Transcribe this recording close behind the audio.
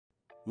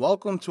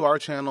Welcome to our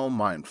channel,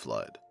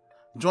 Mineflood.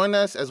 Join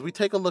us as we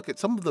take a look at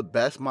some of the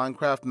best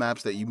Minecraft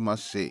maps that you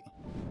must see.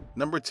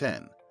 Number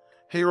 10.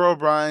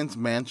 Herobrine's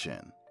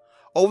Mansion.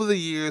 Over the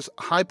years,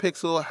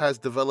 Hypixel has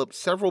developed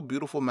several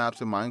beautiful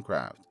maps in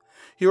Minecraft.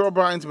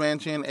 Herobrine's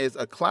Mansion is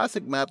a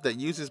classic map that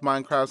uses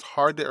Minecraft's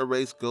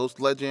hard-to-erase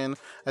ghost legend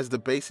as the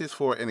basis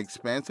for an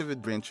expansive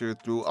adventure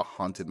through a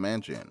haunted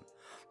mansion.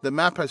 The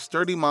map has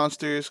sturdy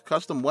monsters,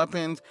 custom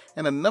weapons,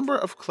 and a number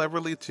of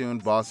cleverly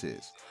tuned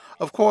bosses.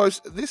 Of course,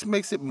 this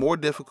makes it more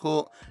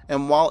difficult,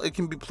 and while it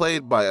can be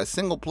played by a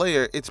single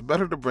player, it's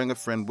better to bring a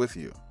friend with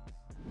you.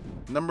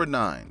 Number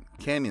 9.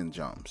 Canyon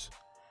Jumps.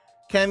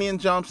 Canyon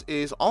Jumps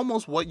is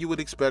almost what you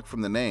would expect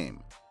from the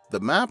name. The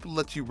map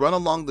lets you run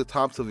along the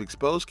tops of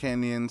exposed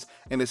canyons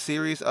in a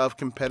series of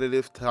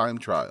competitive time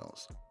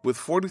trials. With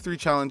 43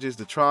 challenges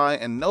to try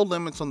and no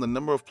limits on the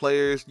number of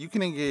players, you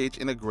can engage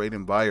in a great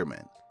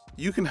environment.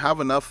 You can have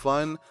enough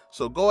fun,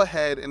 so go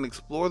ahead and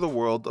explore the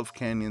world of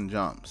Canyon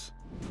Jumps.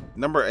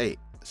 Number 8.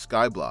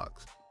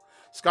 Skyblocks.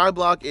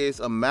 Skyblock is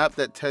a map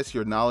that tests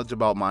your knowledge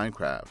about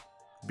Minecraft.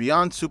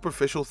 Beyond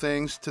superficial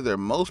things to their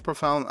most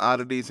profound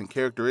oddities and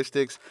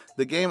characteristics,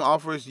 the game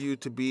offers you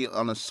to be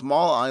on a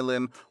small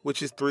island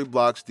which is 3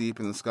 blocks deep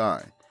in the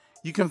sky.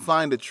 You can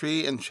find a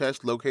tree and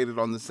chest located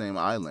on the same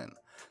island.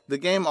 The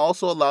game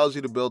also allows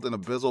you to build an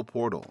abyssal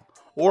portal,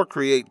 or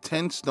create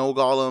 10 snow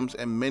golems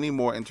and many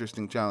more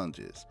interesting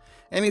challenges.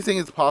 Anything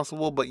is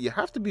possible, but you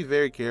have to be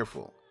very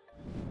careful.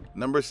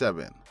 Number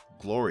 7.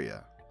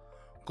 Gloria.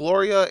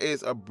 Gloria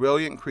is a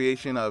brilliant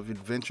creation of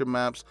adventure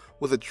maps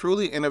with a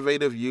truly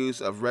innovative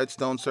use of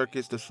redstone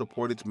circuits to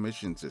support its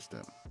mission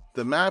system.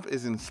 The map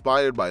is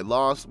inspired by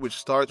Lost, which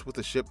starts with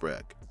a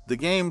shipwreck. The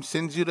game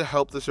sends you to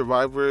help the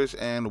survivors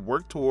and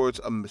work towards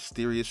a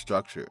mysterious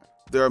structure.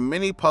 There are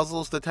many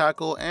puzzles to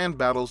tackle and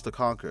battles to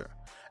conquer.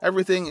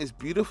 Everything is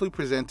beautifully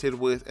presented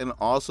with an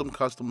awesome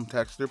custom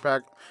texture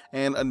pack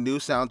and a new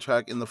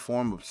soundtrack in the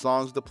form of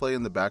songs to play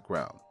in the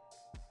background.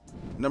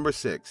 Number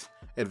 6.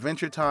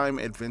 Adventure Time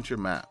Adventure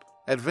Map.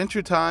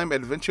 Adventure Time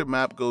Adventure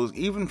Map goes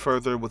even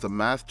further with a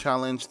math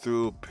challenge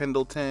through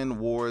Pendleton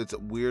Ward's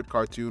weird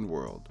cartoon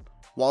world.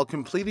 While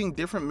completing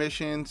different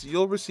missions,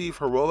 you'll receive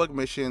heroic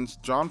missions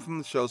drawn from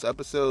the show's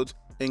episodes,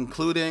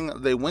 including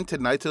They Went to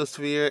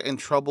Nitosphere and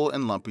Trouble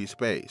in Lumpy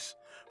Space.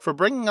 For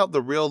bringing out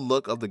the real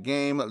look of the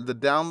game, the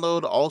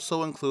download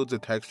also includes a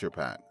texture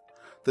pack.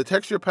 The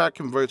texture pack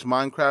converts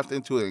Minecraft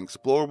into an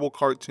explorable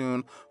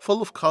cartoon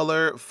full of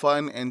color,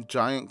 fun, and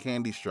giant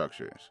candy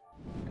structures.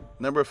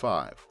 Number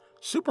 5.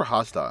 Super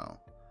Hostile.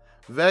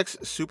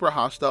 Vex's Super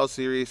Hostile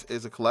series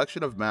is a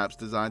collection of maps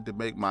designed to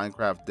make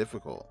Minecraft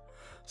difficult.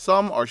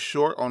 Some are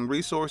short on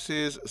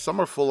resources, some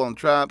are full on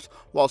traps,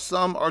 while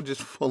some are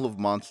just full of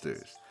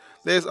monsters.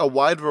 There's a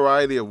wide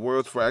variety of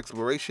worlds for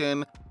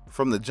exploration,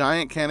 from the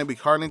giant canopy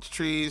carnage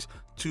trees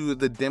to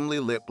the dimly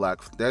lit black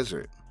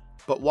desert.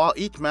 But while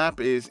each map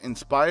is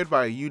inspired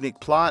by a unique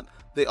plot,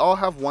 they all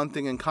have one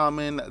thing in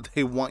common: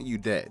 they want you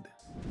dead.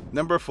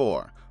 Number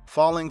 4.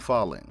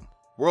 Falling.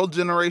 World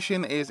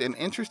generation is an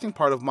interesting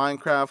part of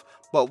Minecraft,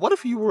 but what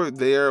if you were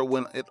there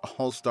when it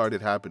all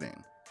started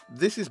happening?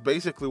 This is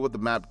basically what the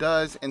map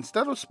does.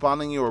 Instead of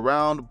spawning you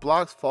around,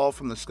 blocks fall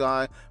from the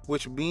sky,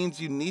 which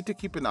means you need to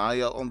keep an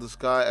eye out on the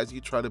sky as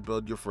you try to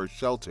build your first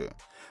shelter.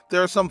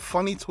 There are some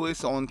funny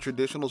twists on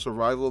traditional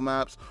survival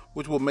maps,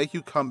 which will make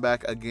you come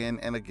back again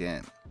and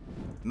again.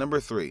 Number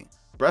 3.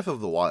 Breath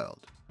of the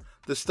Wild.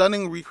 The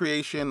stunning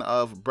recreation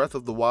of Breath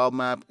of the Wild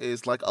map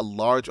is like a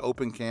large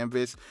open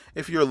canvas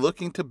if you're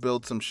looking to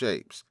build some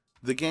shapes.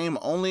 The game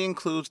only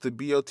includes the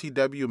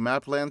BOTW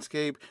map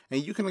landscape,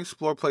 and you can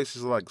explore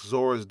places like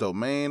Zora's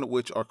Domain,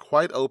 which are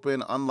quite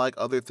open unlike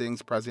other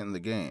things present in the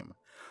game.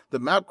 The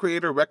map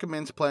creator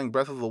recommends playing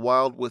Breath of the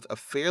Wild with a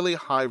fairly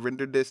high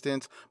render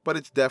distance, but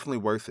it's definitely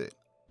worth it.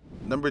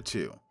 Number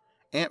 2.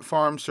 Ant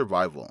Farm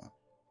Survival.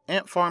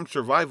 Ant Farm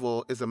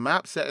Survival is a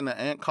map set in an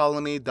ant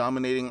colony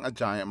dominating a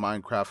giant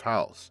Minecraft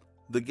house.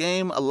 The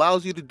game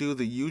allows you to do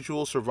the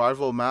usual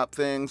survival map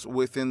things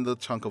within the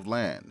chunk of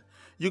land.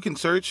 You can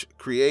search,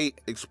 create,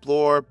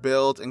 explore,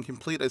 build, and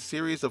complete a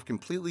series of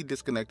completely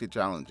disconnected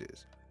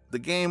challenges. The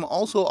game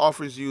also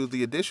offers you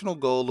the additional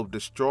goal of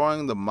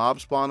destroying the mob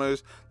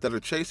spawners that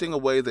are chasing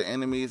away the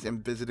enemies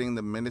and visiting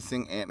the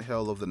menacing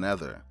anthill of the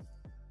Nether.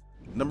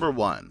 Number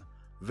 1.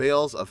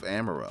 Vales of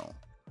Amaryll.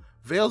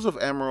 Vales of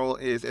Amaryll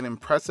is an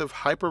impressive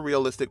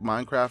hyper-realistic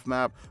Minecraft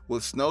map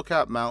with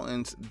snow-capped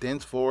mountains,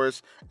 dense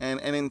forests, and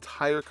an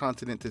entire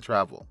continent to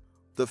travel.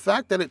 The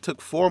fact that it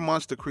took 4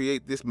 months to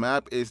create this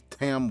map is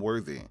damn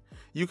worthy.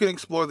 You can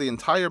explore the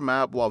entire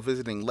map while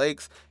visiting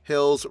lakes,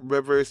 hills,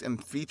 rivers,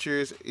 and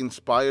features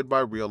inspired by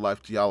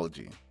real-life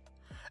geology.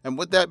 And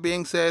with that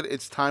being said,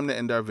 it's time to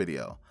end our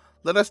video.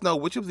 Let us know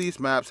which of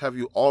these maps have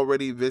you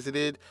already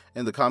visited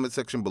in the comment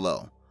section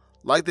below.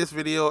 Like this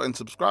video and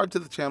subscribe to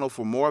the channel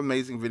for more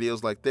amazing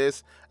videos like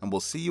this, and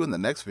we'll see you in the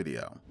next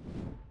video.